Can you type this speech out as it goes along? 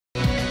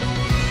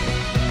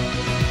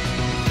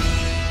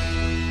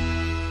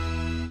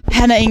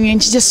Hannah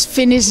England, you just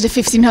finished the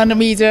 1500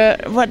 meter.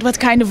 What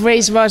kind of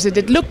race was it?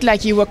 It looked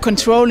like you were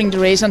controlling the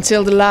race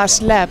until the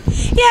last lap.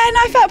 Yeah, no,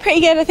 I felt pretty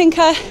good. I think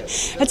I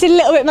did a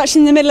little bit much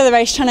in the middle of the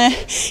race trying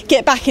to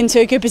get back into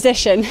a good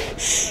position.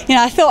 You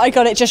know, I thought I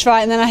got it just right,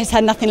 and then I just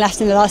had nothing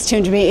left in the last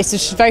 200 metres,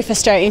 which was very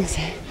frustrating.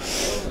 So.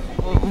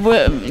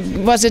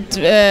 Was it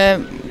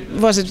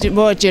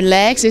your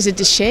legs? Is it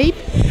the shape?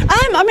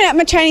 I mean,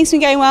 my training's been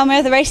going well. My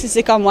other races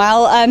have gone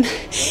well.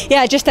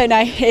 Yeah, I just don't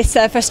know. It's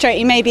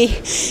frustrating. Maybe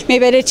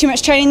I did too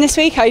much training this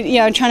week.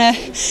 I'm trying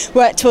to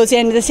work towards the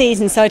end of the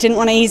season, so I didn't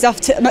want to ease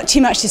off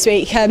too much this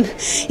week.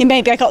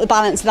 Maybe I got the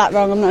balance of that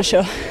wrong. I'm not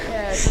sure.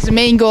 The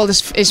main goal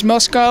is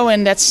Moscow,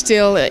 and that's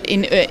still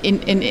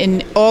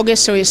in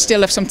August, so you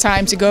still have some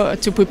time to go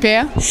to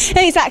prepare.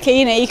 Exactly,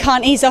 you know, you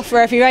can't ease off for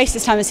every race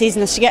this time of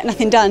season as you get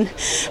nothing done.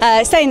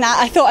 Saying that,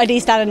 I thought I'd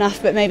eased out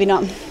enough, but maybe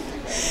not.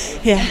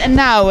 Yeah. And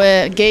now,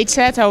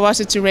 Gateshead, how was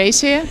it to race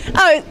here?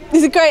 Oh, it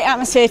was a great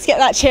atmosphere. To get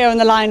that cheer on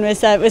the line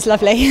was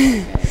lovely.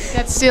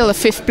 That's still a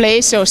 5th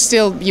place, so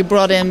still you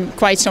brought in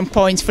quite some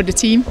points for the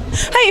team.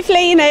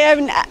 Hopefully, you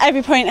know,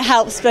 every point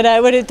helps, but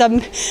would have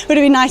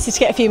been nicer to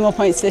get a few more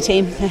points for the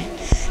team. So,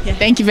 yeah.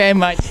 Thank you very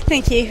much.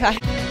 Thank you. Bye.